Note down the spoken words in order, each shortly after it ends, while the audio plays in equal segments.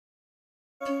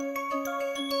Hello,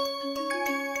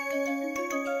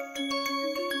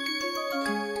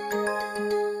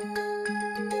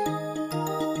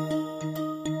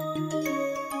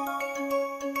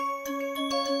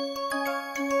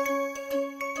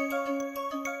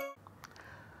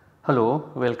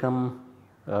 welcome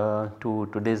to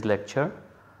today's lecture.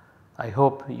 I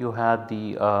hope you had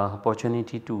the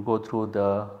opportunity to go through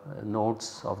the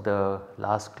notes of the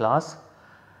last class.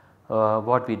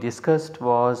 What we discussed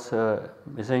was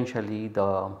essentially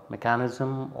the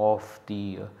mechanism of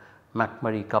the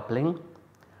McMurray coupling,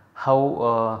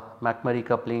 how McMurray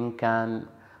coupling can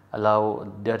allow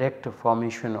direct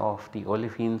formation of the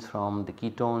olefins from the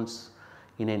ketones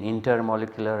in an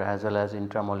intermolecular as well as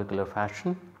intramolecular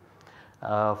fashion.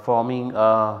 Forming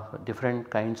different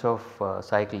kinds of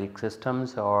cyclic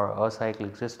systems or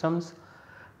acyclic systems.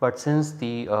 But since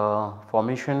the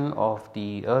formation of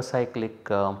the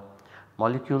acyclic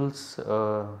molecules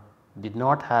did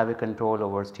not have a control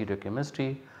over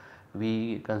stereochemistry,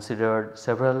 we considered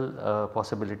several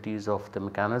possibilities of the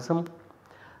mechanism,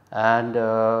 and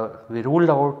we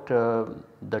ruled out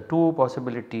the two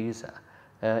possibilities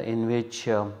in which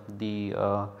the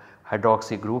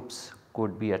hydroxy groups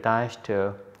could be attached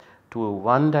to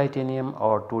one titanium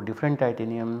or two different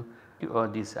titanium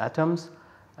these atoms,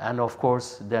 and of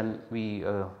course then we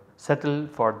settle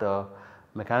for the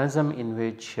mechanism in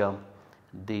which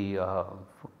the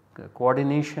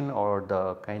coordination or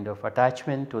the kind of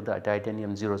attachment to the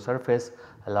titanium 0 surface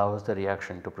allows the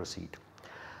reaction to proceed.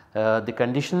 The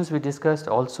conditions we discussed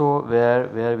also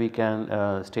where we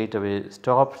can straight away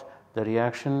stop the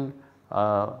reaction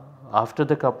after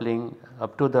the coupling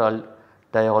up to the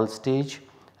diol stage,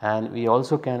 and we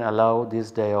also can allow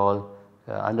this diol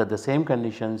under the same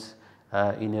conditions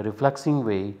in a refluxing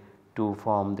way to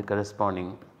form the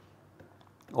corresponding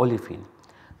olefin.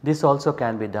 This also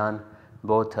can be done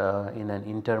both in an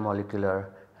intermolecular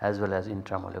as well as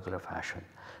intramolecular fashion.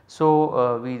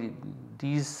 So,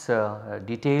 these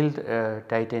detailed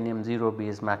titanium 0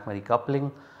 based McMurray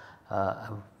coupling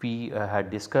we had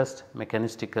discussed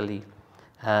mechanistically,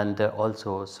 and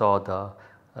also saw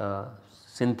the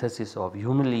synthesis of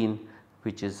humulene,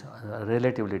 which is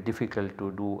relatively difficult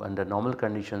to do under normal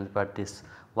conditions, but this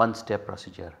one step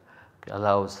procedure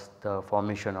allows the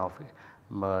formation of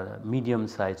medium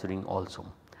sized ring also.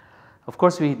 Of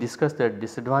course, we discussed the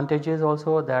disadvantages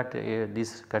also, that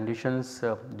these conditions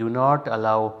do not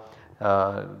allow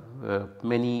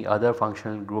many other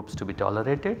functional groups to be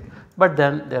tolerated, but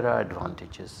then there are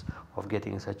advantages of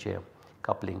getting such a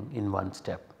coupling in one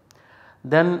step.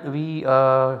 Then we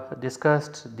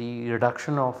discussed the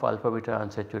reduction of alpha beta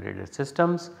unsaturated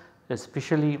systems,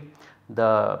 especially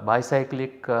the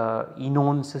bicyclic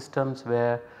enone systems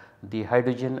where the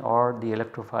hydrogen or the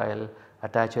electrophile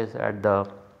attaches at the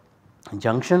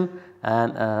junction,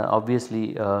 and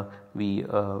obviously we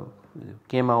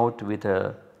came out with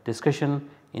a discussion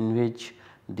in which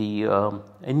the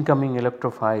incoming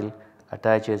electrophile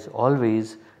attaches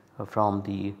always from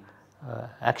the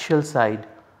axial side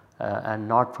and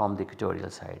not from the equatorial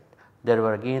side. There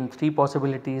were again three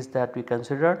possibilities that we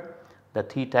considered, the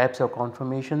three types of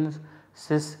conformations,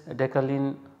 cis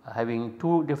decaline having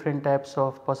two different types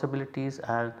of possibilities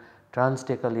and trans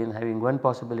decaline having one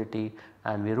possibility,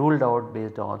 and we ruled out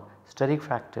based on steric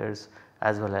factors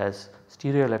as well as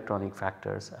stereoelectronic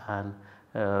factors, and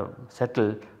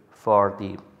settled for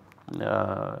the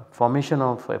formation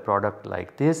of a product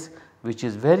like this, which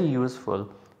is very useful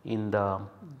in the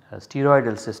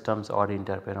steroidal systems or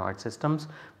interpenoid systems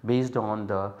based on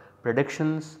the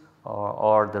predictions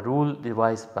or the rule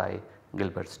devised by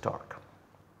Gilbert Stork.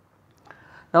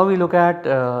 Now we look at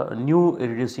new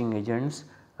reducing agents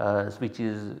which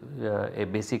is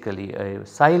basically a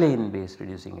silane based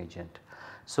reducing agent.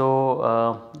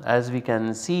 So as we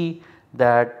can see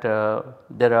that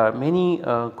there are many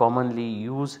commonly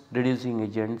used reducing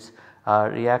agents are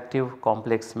reactive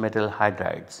complex metal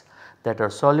hydrides that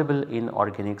are soluble in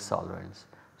organic solvents.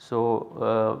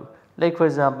 So like for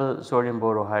example sodium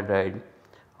borohydride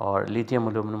or lithium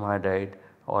aluminum hydride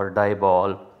or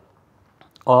diol,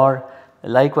 or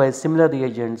likewise similar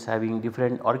reagents having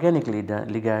different organic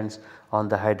ligands on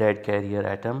the hydride carrier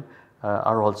atom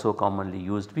are also commonly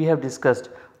used. We have discussed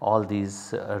all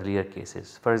these earlier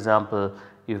cases. For example,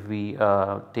 if we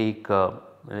take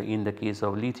in the case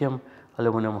of lithium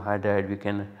aluminum hydride, we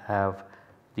can have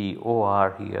the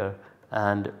OR here,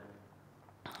 and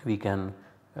we can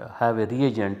have a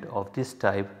reagent of this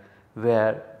type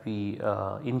where we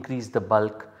increase the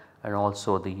bulk and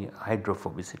also the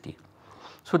hydrophobicity.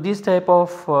 So, these type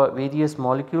of various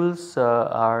molecules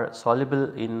are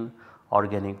soluble in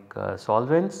organic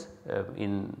solvents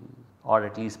in, or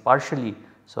at least partially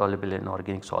soluble in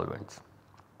organic solvents,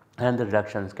 and the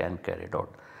reductions can be carried out.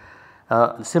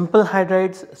 Simple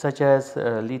hydrides such as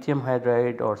lithium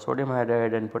hydride or sodium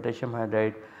hydride and potassium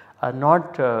hydride are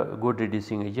not good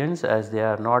reducing agents, as they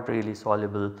are not really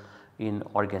soluble in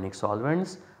organic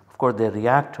solvents. Of course, they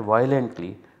react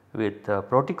violently with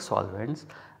protic solvents,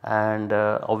 and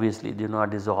obviously do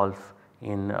not dissolve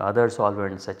in other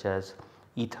solvents such as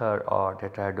ether or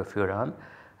tetrahydrofuran.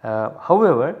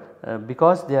 However,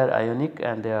 because they are ionic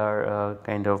and they are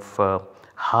kind of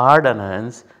hard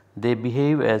anions, they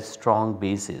behave as strong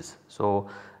bases. So,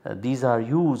 these are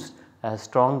used as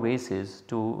strong bases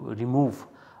to remove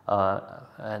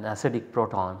an acidic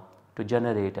proton to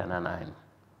generate an anion.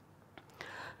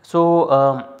 So,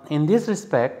 in this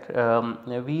respect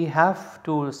we have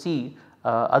to see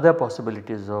other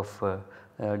possibilities of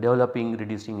developing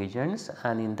reducing agents,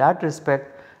 and in that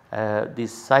respect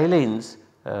these silanes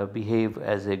behave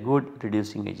as a good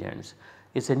reducing agents.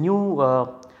 It is a new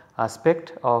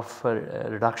aspect of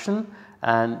reduction,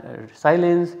 and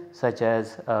silanes such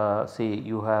as say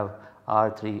you have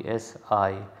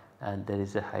R3Si and there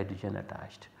is a hydrogen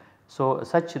attached. So,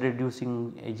 such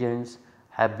reducing agents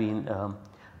have been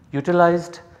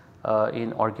utilized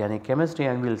in organic chemistry,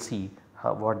 and we will see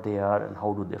what they are and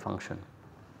how do they function.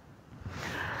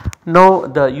 Now,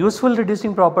 the useful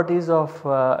reducing properties of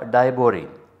diborane,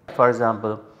 for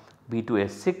example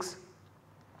B2S6,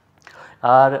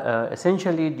 are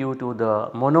essentially due to the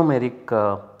monomeric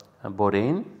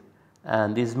borane,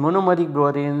 and these monomeric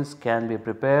boranes can be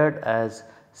prepared as,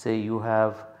 say you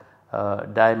have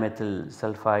dimethyl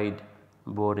sulfide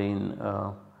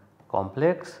borane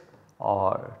complex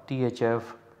or THF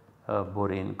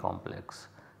borane complex.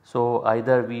 So,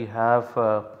 either we have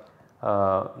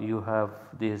you have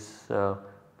this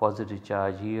positive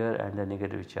charge here and a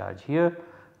negative charge here,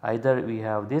 either we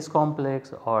have this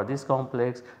complex or this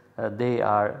complex, they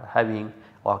are having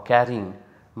or carrying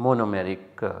monomeric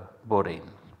borane.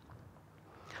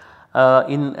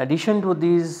 In addition to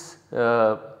these,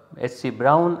 H.C.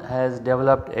 Brown has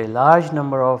developed a large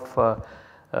number of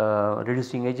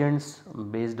reducing agents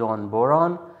based on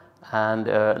boron and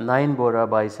 9-bora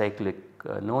bicyclic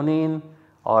nonane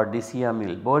or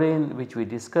dicyamyl borane, which we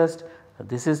discussed.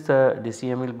 This is the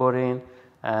dicyamyl borane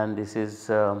and this is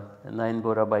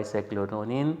 9-bora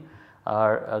bicyclononane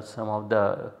are some of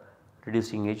the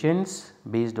reducing agents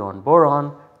based on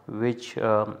boron, which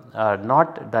are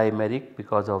not dimeric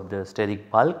because of the steric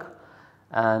bulk,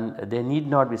 and they need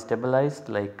not be stabilized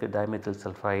like dimethyl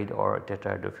sulfide or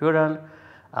tetrahydrofuran,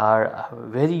 are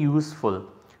very useful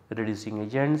reducing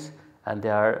agents, and they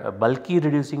are bulky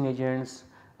reducing agents,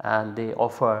 and they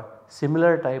offer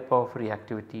similar type of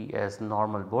reactivity as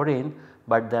normal borane,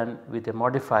 but then with a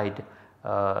modified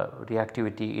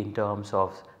reactivity in terms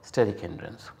of steric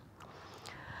hindrance.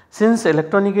 Since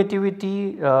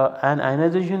electronegativity and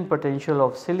ionization potential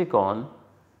of silicon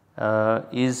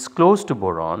is close to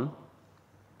boron,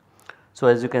 so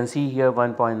as you can see here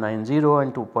 1.90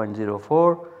 and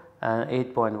 2.04 and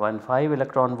 8.15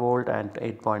 electron volt and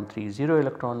 8.30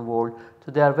 electron volt.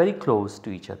 So, they are very close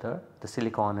to each other, the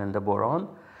silicon and the boron.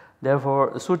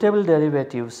 Therefore, suitable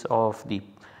derivatives of the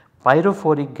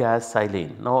pyrophoric gas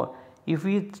silane. Now, if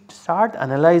we start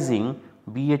analyzing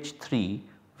BH3,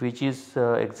 which is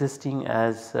existing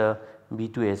as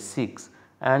B2S6,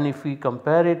 and if we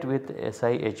compare it with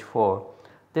SiH4,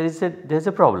 there is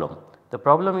a problem. The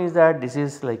problem is that this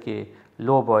is like a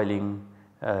low boiling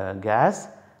gas,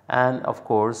 and of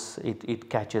course it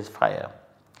catches fire.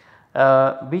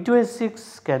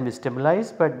 B2S6 can be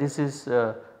stabilized, but this is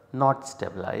not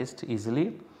stabilized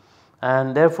easily,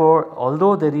 and therefore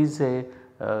although there is a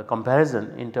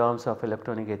comparison in terms of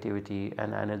electronegativity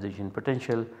and ionization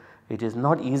potential, it is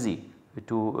not easy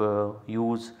to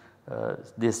use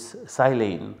this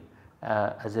silane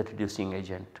as a reducing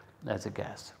agent as a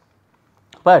gas.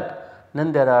 But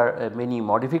then there are many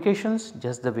modifications,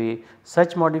 just the way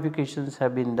such modifications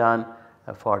have been done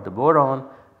for the boron.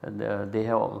 They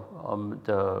have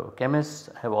the chemists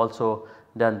have also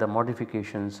done the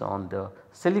modifications on the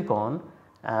silicon,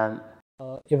 and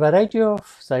a variety of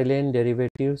silane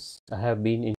derivatives have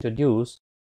been introduced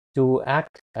to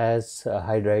act as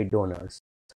hydride donors.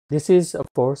 This is of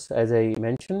course, as I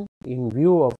mentioned, in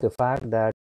view of the fact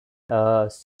that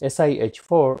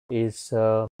SiH4 is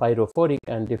pyrophoric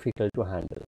and difficult to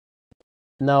handle.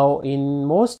 Now, in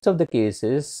most of the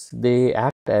cases they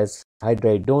act as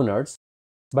hydride donors,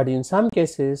 but in some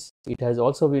cases it has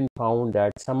also been found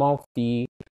that some of the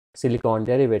silicon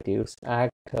derivatives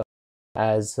act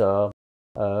as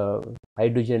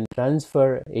hydrogen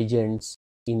transfer agents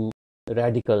in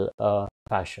radical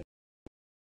fashion.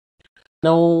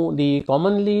 Now the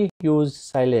commonly used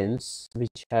silanes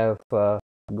which have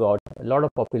got a lot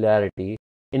of popularity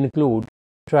include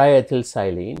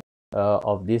triethylsilane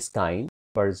of this kind,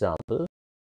 for example,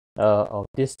 of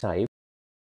this type,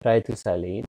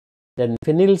 triethylsilane, then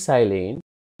phenylsilane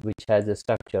which has a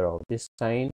structure of this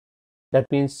kind, that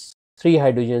means 3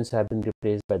 hydrogens have been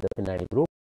replaced by the phenyl group,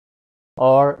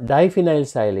 or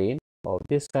diphenylsilane of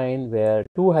this kind where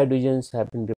 2 hydrogens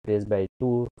have been replaced by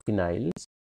 2 phenyls,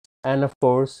 and of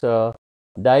course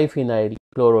diphenyl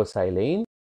chlorosilane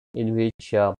in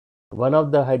which one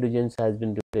of the hydrogens has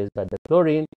been replaced by the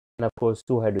chlorine, and of course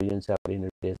 2 hydrogens have been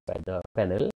replaced by the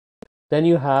phenyl. Then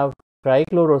you have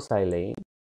trichlorosilane,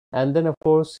 and then of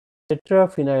course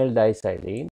tetraphenyl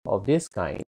disilane of this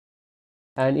kind.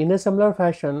 And in a similar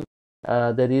fashion,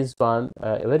 there is one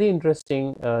very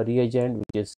interesting reagent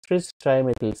which is tris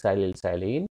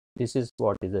trimethylsilylsilane. This is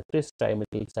what is a tris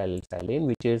trimethylsilylsilane,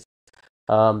 which is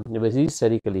very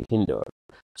sterically hindered.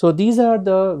 So these are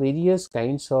the various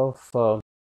kinds of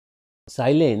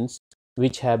silanes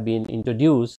which have been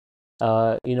introduced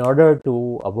in order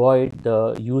to avoid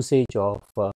the usage of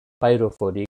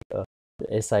pyrophoric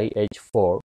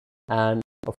SiH4, and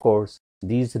of course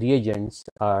these reagents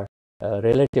are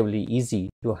relatively easy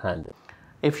to handle.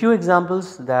 A few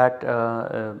examples that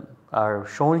are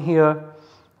shown here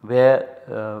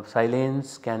where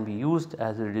silanes can be used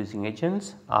as reducing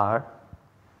agents are,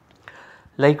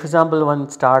 like for example, one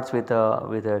starts with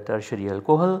a tertiary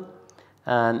alcohol,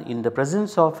 and in the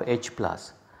presence of H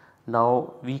plus,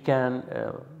 now we can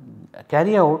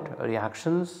carry out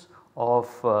reactions of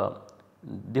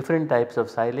different types of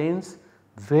silanes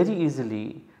very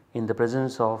easily in the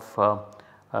presence of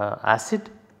acid.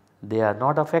 They are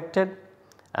not affected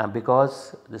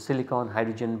because the silicon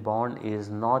hydrogen bond is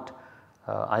not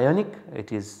ionic,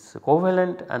 it is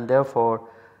covalent, and therefore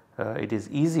it is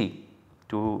easy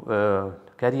to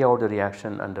carry out the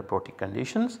reaction under protic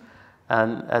conditions.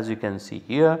 And as you can see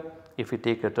here, if you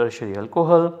take a tertiary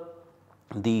alcohol,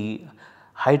 the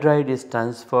hydride is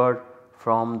transferred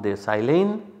from the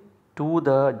silane to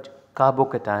the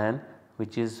carbocation,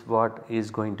 which is what is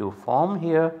going to form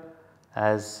here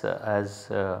as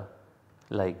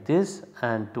like this,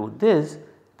 and to this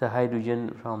the hydrogen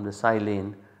from the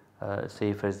silane,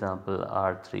 say for example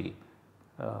R3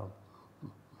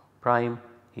 prime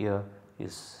here,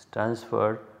 is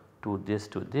transferred to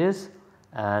this,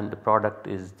 and the product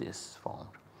is this formed.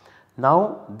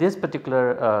 Now this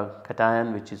particular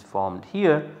cation which is formed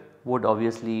here would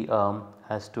obviously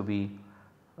has to be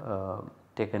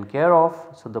taken care of.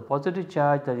 So the positive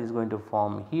charge that is going to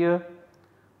form here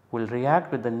will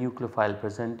react with the nucleophile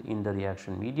present in the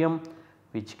reaction medium,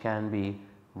 which can be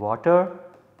water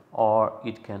or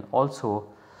it can also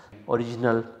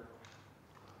original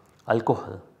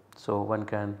alcohol. So one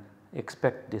can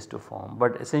expect this to form,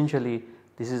 but essentially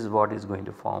this is what is going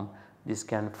to form. This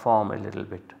can form a little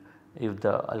bit if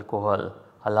the alcohol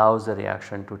allows the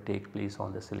reaction to take place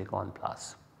on the silicon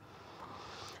plus.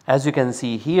 As you can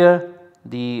see here,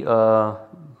 the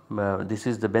this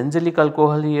is the benzylic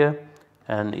alcohol here,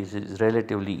 and it is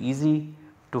relatively easy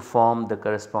to form the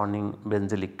corresponding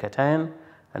benzylic cation,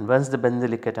 and once the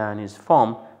benzylic cation is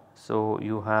formed, so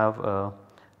you have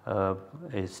a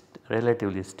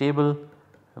relatively stable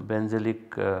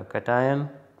benzylic cation,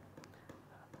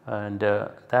 and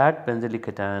that benzylic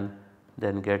cation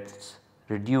then gets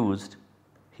reduced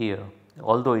here,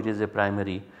 although it is a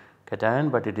primary cation,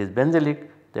 but it is benzylic,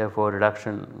 therefore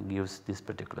reduction gives this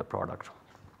particular product.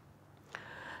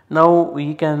 Now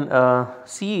we can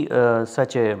see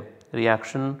such a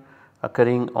reaction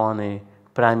occurring on a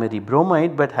primary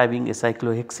bromide, but having a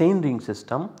cyclohexane ring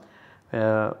system.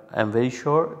 I am very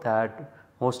sure that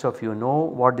most of you know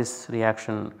what this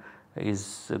reaction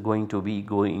is going to be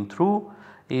going through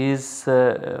is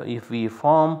if we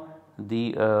form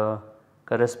the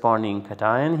corresponding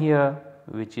cation here,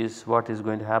 which is what is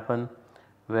going to happen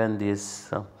when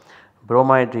this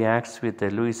bromide reacts with a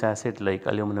Lewis acid like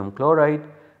aluminum chloride.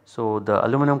 So the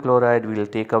aluminum chloride will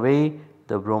take away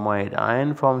the bromide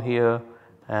ion from here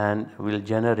and will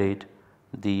generate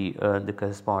the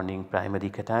corresponding primary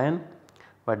cation,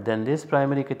 but then this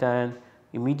primary cation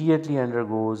immediately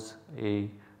undergoes a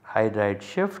hydride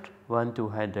shift, 1,2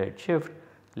 hydride shift,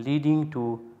 leading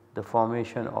to the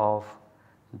formation of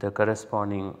the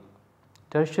corresponding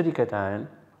tertiary cation,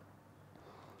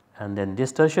 and then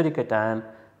this tertiary cation,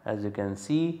 as you can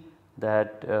see,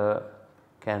 that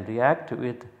can react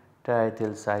with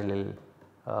triethylsilyl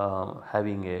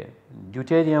having a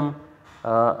deuterium.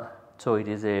 So it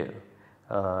is a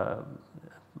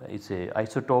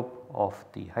isotope of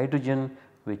the hydrogen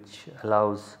which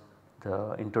allows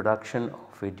the introduction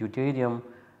of a deuterium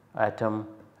atom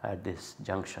at this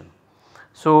junction.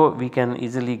 So, we can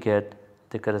easily get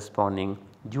the corresponding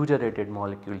deuterated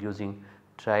molecule using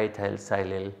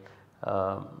triethylsilyl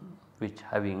which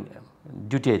having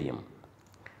deuterium.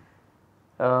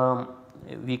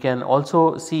 We can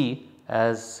also see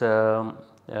as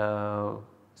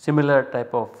similar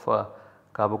type of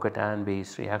carbocation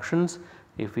based reactions.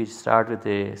 If we start with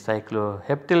a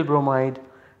cycloheptyl bromide,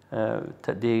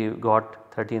 they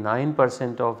got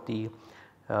 39% of the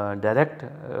direct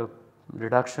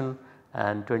reduction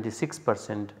and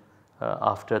 26%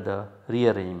 after the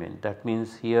rearrangement. That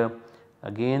means here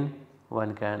again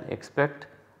one can expect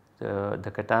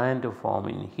the cation to form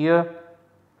in here,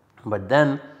 but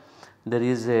then there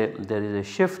is a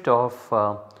shift of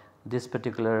this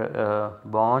particular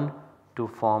bond to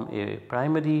form a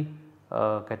primary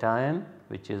cation,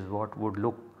 which is what would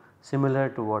look similar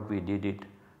to what we did it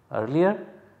earlier,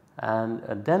 and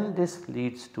then this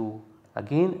leads to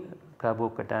again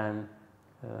carbocation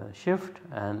shift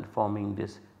and forming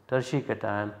this tertiary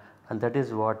cation, and that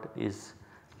is what is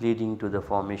leading to the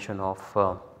formation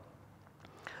of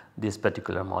this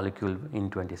particular molecule in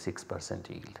 26%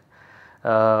 yield.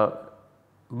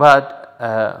 But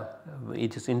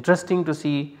it is interesting to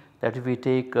see that if we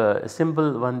take a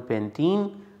simple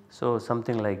 1-pentene, so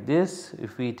something like this,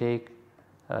 if we take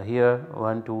here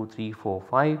 1, 2, 3, 4,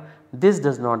 5, this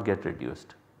does not get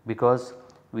reduced because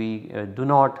we do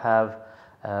not have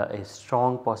a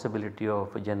strong possibility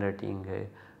of generating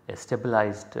a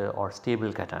stabilized or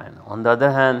stable cation. On the other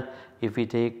hand, if we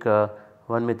take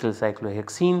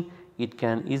 1-methylcyclohexene, it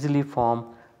can easily form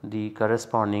the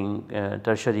corresponding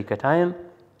tertiary cation,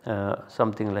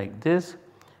 something like this,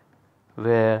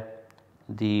 where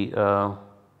the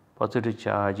positive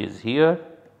charge is here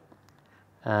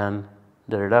and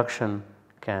the reduction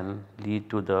can lead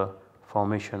to the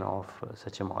formation of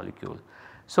such a molecule.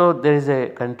 So, there is a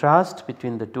contrast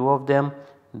between the two of them.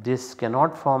 This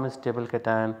cannot form a stable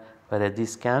cation, whereas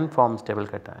this can form stable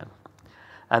cation,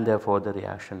 and therefore the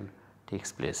reaction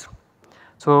takes place.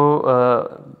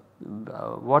 So,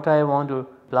 what I want to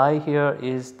apply here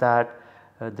is that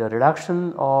the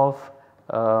reduction of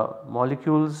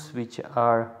molecules which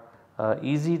are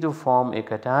easy to form a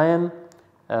cation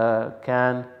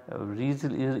can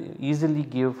easily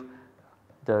give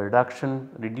the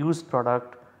reduced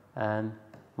product, and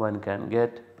one can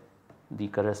get the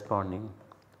corresponding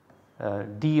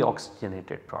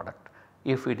deoxygenated product.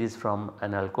 If it is from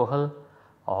an alcohol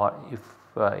or if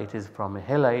it is from a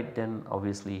halide, then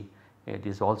obviously it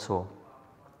is also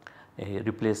a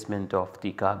replacement of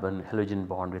the carbon halogen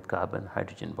bond with carbon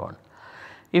hydrogen bond.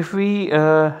 If we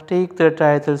take the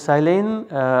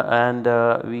triethylsilane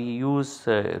and we use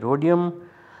rhodium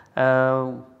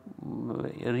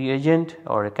reagent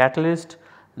or a catalyst,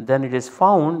 then it is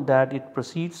found that it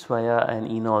proceeds via an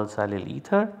enol silyl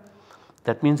ether.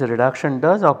 That means a reduction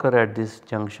does occur at this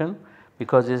junction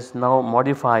because it is now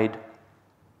modified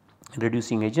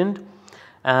reducing agent,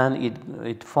 and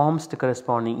it forms the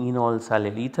corresponding enol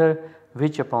silyl ether,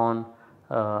 which upon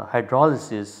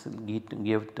hydrolysis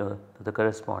give the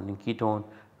corresponding ketone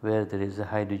where there is a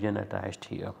hydrogen attached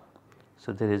here.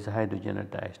 So, there is a hydrogen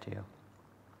attached here.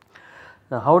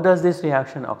 Now, how does this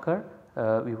reaction occur?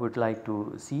 We would like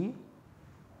to see.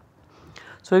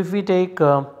 So, if we take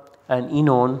an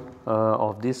enone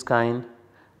of this kind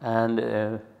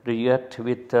and react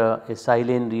with a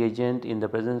silane reagent in the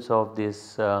presence of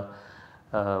this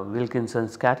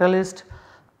Wilkinson's catalyst,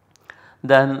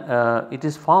 then it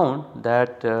is found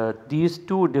that these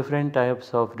two different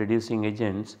types of reducing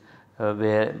agents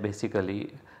were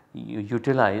basically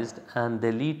utilized, and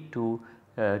they lead to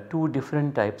two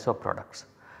different types of products.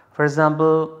 For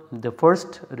example, the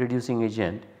first reducing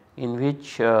agent in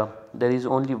which there is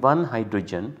only one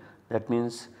hydrogen, that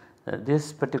means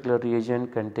this particular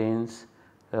reagent contains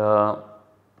one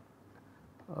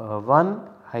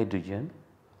hydrogen,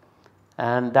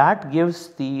 and that gives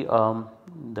the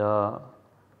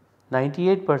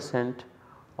 98%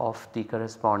 of the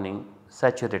corresponding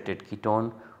saturated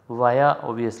ketone via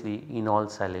obviously enol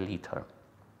silyl ether.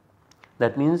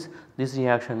 That means this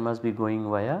reaction must be going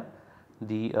via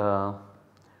the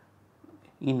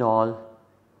enol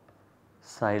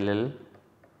silyl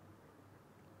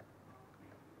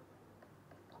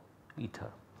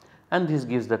ether, and this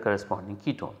gives the corresponding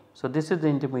ketone. So, this is the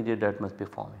intermediate that must be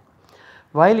forming.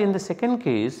 While in the second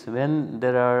case, when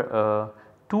there are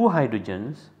two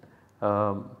hydrogens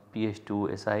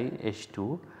PH2 Si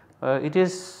H2, it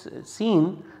is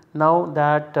seen now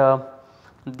that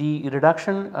the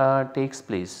reduction takes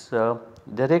place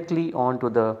directly onto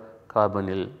the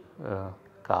carbonyl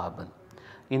carbon.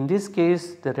 In this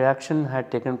case, the reaction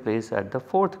had taken place at the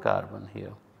 4th carbon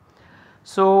here.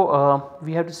 So,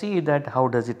 we have to see that how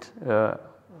does it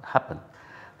happen.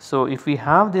 So, if we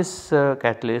have this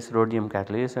catalyst, rhodium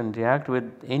catalyst, and react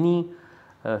with any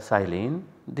silane,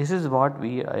 this is what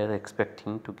we are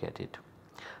expecting to get it,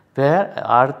 where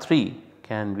R3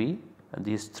 can be,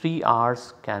 these 3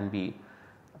 R's can be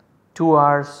 2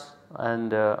 R's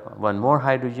and one more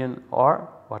hydrogen or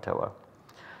whatever.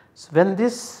 So, when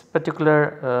this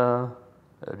particular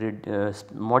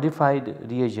modified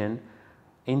reagent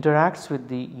interacts with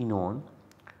the enone,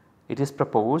 it is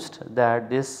proposed that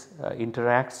this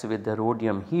interacts with the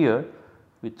rhodium here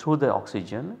through the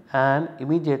oxygen, and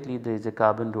immediately there is a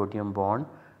carbon rhodium bond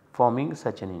forming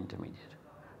such an intermediate.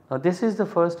 Now, this is the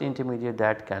first intermediate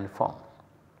that can form.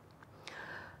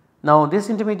 Now, this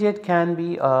intermediate can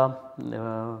be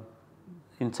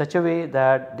in such a way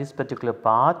that this particular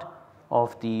part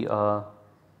of the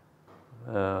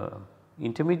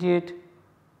intermediate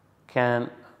can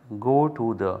go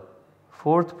to the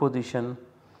 4th position,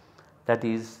 that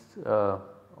is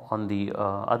on the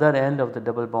other end of the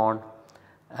double bond,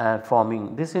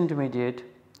 forming this intermediate,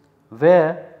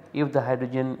 where if the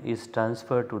hydrogen is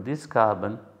transferred to this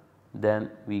carbon, then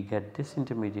we get this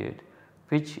intermediate,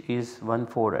 which is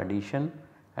 1,4 addition,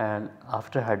 and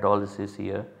after hydrolysis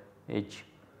here H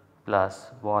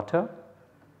plus water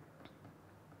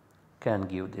can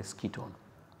give this ketone.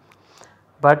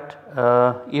 But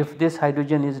if this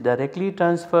hydrogen is directly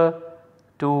transferred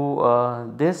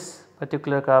to this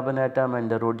particular carbon atom and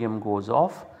the rhodium goes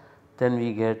off, then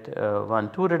we get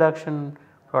 1,2 reduction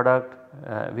product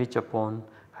which upon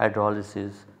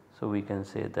hydrolysis. So, we can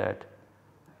say that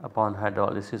upon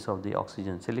hydrolysis of the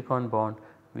oxygen silicon bond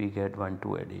we get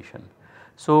 1,2 addition.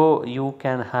 So, you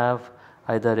can have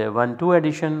either a 1,2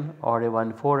 addition or a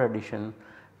 1,4 addition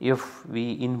if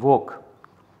we invoke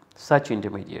such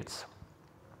intermediates.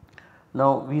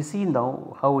 Now, we see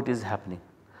now how it is happening.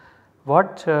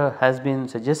 What has been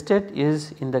suggested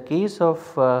is, in the case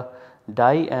of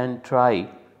di and tri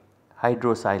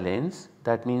hydrosilanes,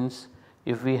 that means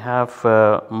if we have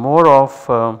more of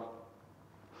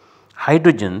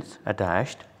hydrogens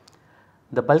attached,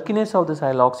 the bulkiness of the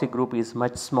siloxy group is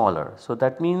much smaller. So,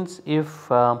 that means if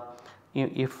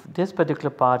this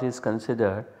particular part is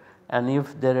considered, and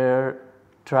if there are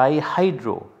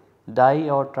trihydro, di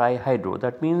or trihydro,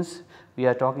 that means we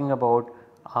are talking about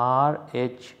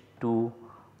RH2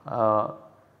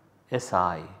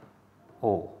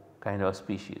 SiO kind of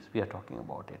species, we are talking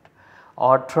about it,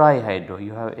 or trihydro,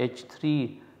 you have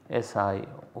H3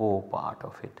 SiO part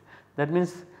of it. That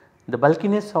means the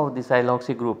bulkiness of the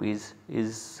siloxy group is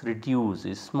reduced,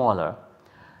 is smaller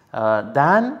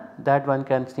than that one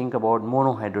can think about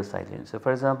monohydrosilanes. So,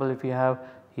 for example, if you have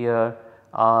here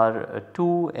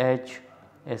R2H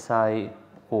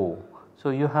SiO, so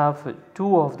you have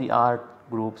 2 of the R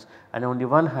groups and only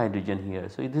 1 hydrogen here.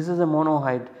 So, this is a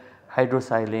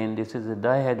monohydrosilane, this is a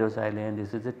dihydrosilane,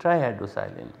 this is a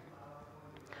trihydrosilane.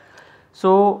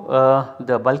 So,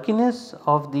 the bulkiness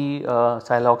of the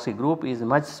siloxy group is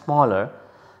much smaller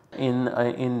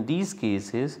in these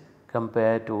cases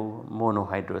compared to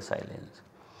monohydrosilanes,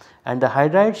 and the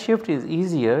hydride shift is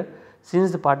easier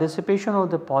since the participation of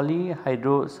the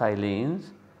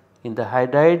polyhydrosilanes in the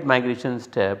hydride migration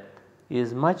step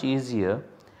is much easier.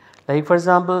 Like for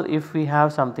example, if we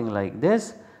have something like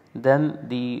this, then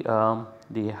the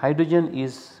hydrogen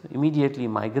is immediately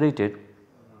migrated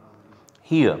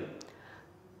here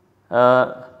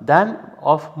than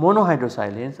of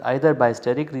monohydrosilanes, either by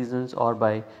steric reasons or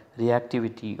by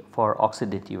reactivity for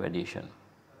oxidative addition.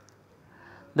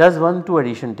 Thus 1,2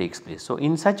 addition takes place. So,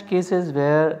 in such cases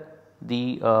where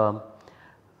the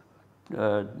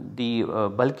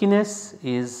bulkiness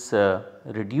is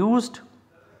reduced,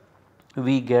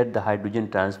 we get the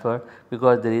hydrogen transfer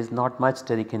because there is not much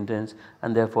steric hindrance,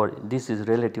 and therefore, this is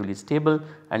relatively stable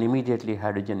and immediately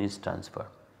hydrogen is transferred.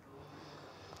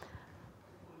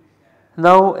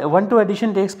 Now, 1,2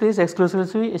 addition takes place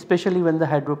exclusively, especially when the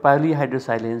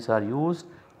polyhydrosilanes are used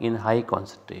in high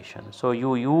concentration. So,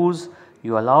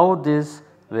 you allow this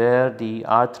where the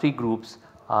R3 groups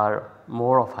are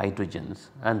more of hydrogens,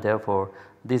 and therefore,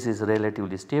 this is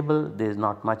relatively stable, there is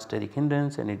not much steric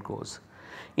hindrance and it goes.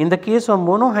 In the case of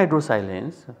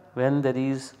monohydrosilanes, when there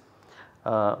is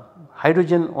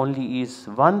hydrogen only is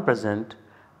 1 present,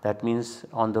 that means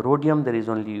on the rhodium there is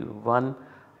only 1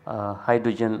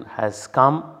 hydrogen has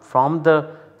come from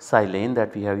the silane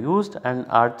that we have used, and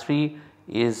R3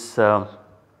 is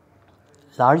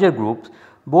larger groups.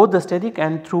 Both the steric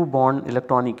and through bond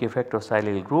electronic effect of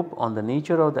silyl group on the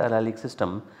nature of the allylic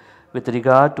system with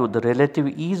regard to the relative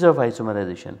ease of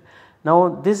isomerization. Now,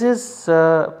 this is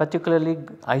particularly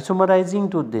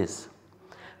isomerizing to this,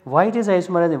 Why it is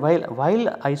isomerizing? While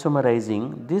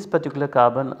isomerizing, this particular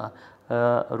carbon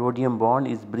rhodium bond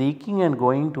is breaking and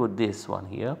going to this one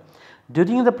here.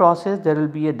 During the process there will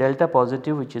be a delta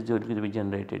positive which is going to be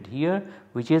generated here,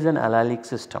 which is an allylic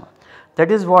system.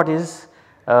 That is what is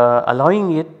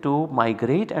allowing it to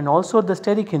migrate, and also the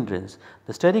steric hindrance.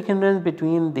 The steric hindrance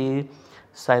between the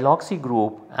siloxy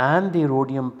group and the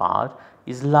rhodium part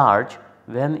is large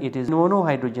when it is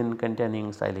monohydrogen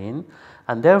containing silane,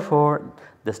 and therefore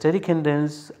the steric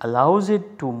hindrance allows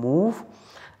it to move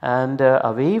and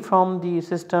away from the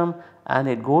system, and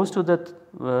it goes to the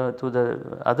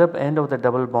other end of the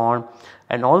double bond,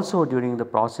 and also during the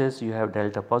process you have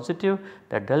delta positive.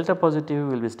 That delta positive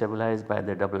will be stabilized by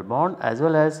the double bond as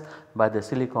well as by the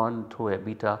silicon through a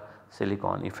beta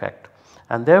silicon effect,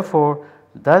 and therefore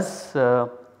thus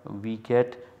we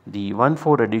get the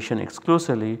 1,4 addition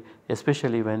exclusively,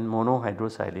 especially when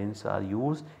monohydrosilanes are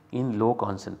used in low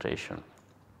concentration.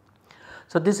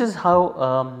 So, this is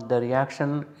how the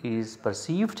reaction is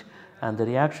perceived, and the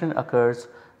reaction occurs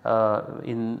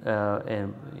in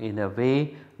a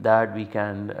way that we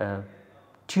can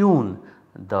tune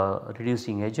the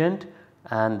reducing agent,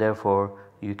 and therefore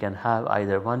you can have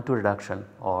either 1,2 reduction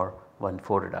or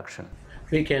 1,4 reduction.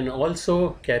 We can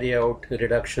also carry out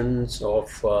reductions of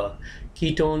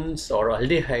ketones or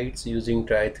aldehydes using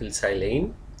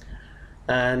triethylsilane.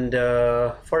 And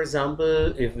for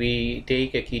example, if we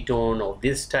take a ketone of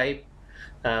this type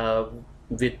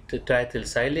with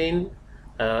triethylsilane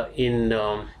in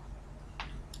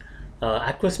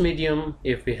aqueous medium,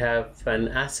 if we have an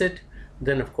acid,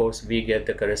 then of course we get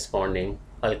the corresponding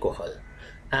alcohol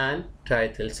and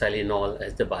triethylsilanol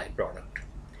as the byproduct.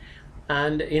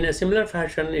 And in a similar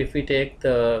fashion, if we take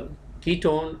the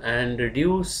ketone and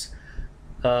reduce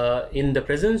in the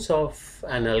presence of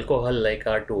an alcohol like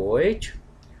R2OH,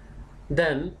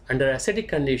 then under acidic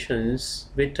conditions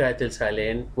with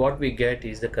triethylsilane, what we get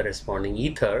is the corresponding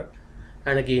ether,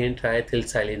 and again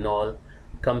triethylsilanol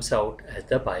comes out as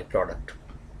the byproduct.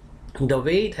 The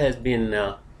way it has been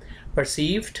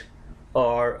perceived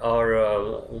or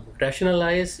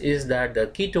rationalized is that the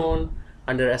ketone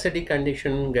under acidic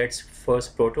condition gets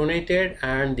first protonated,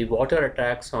 and the water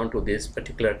attacks onto this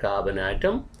particular carbon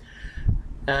atom,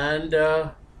 and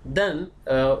then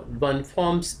one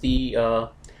forms the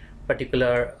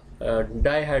particular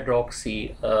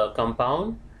dihydroxy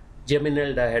compound,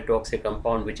 geminal dihydroxy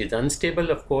compound, which is unstable.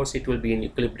 Of course, it will be in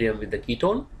equilibrium with the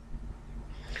ketone.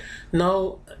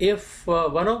 Now, if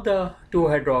one of the two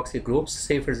hydroxy groups,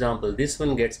 say for example this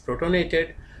one, gets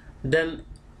protonated, then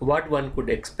what one could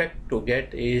expect to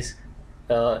get is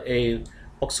a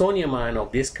oxonium ion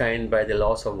of this kind by the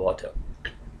loss of water.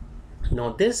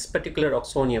 Now, this particular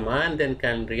oxonium ion then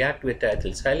can react with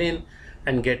triethylsilane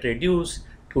and get reduced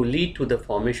to lead to the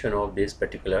formation of this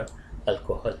particular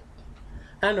alcohol,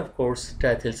 and of course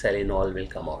triethylsilanol will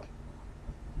come out.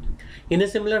 In a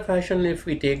similar fashion, if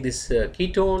we take this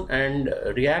ketone and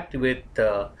react with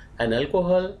an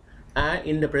alcohol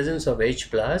in the presence of H+,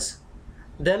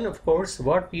 then of course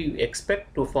what we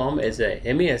expect to form is a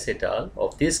hemiacetal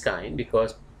of this kind,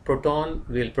 because proton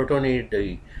will protonate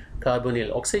the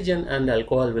carbonyl oxygen and the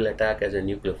alcohol will attack as a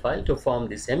nucleophile to form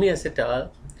this hemiacetal,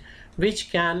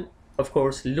 which can of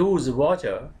course lose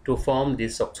water to form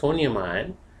this oxonium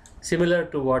ion, similar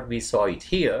to what we saw it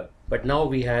here, but now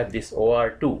we have this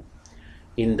OR2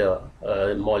 in the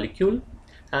molecule.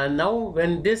 And now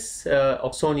when this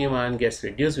oxonium ion gets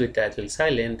reduced with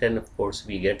triethylsilane, then of course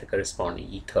we get the corresponding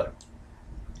ether,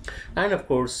 and of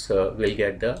course we'll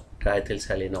get the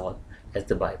triethylsilanol as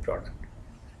the byproduct.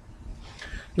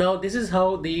 Now, this is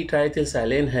how the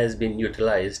triethylsilane has been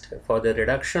utilized for the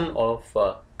reduction of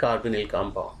carbonyl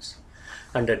compounds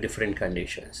under different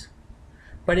conditions.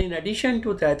 But in addition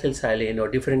to triethylsilane or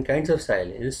different kinds of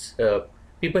silanes,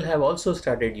 people have also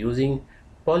started using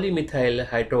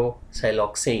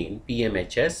polymethylhydrosiloxane,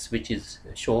 PMHS, which is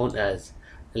shown as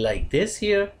like this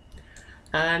here,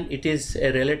 and it is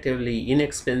a relatively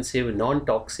inexpensive,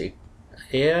 non-toxic,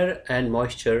 air and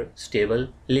moisture stable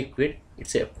liquid.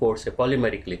 It's of course a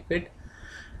polymeric liquid,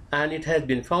 and it has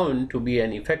been found to be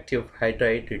an effective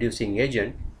hydride reducing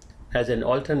agent as an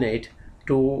alternate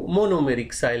to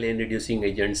monomeric silane reducing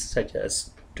agents such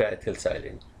as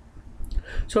triethylsilane.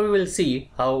 So we will see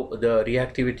how the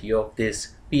reactivity of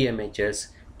this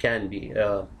PMHS can be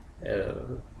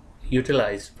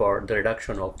utilized for the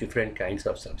reduction of different kinds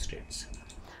of substrates.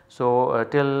 So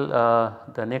till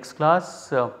the next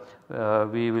class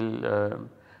we will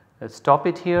stop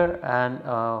it here, and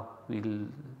we will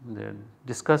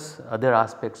discuss other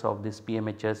aspects of this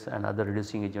PMHS and other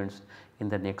reducing agents in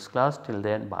the next class. Till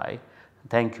then, bye.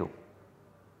 Thank you.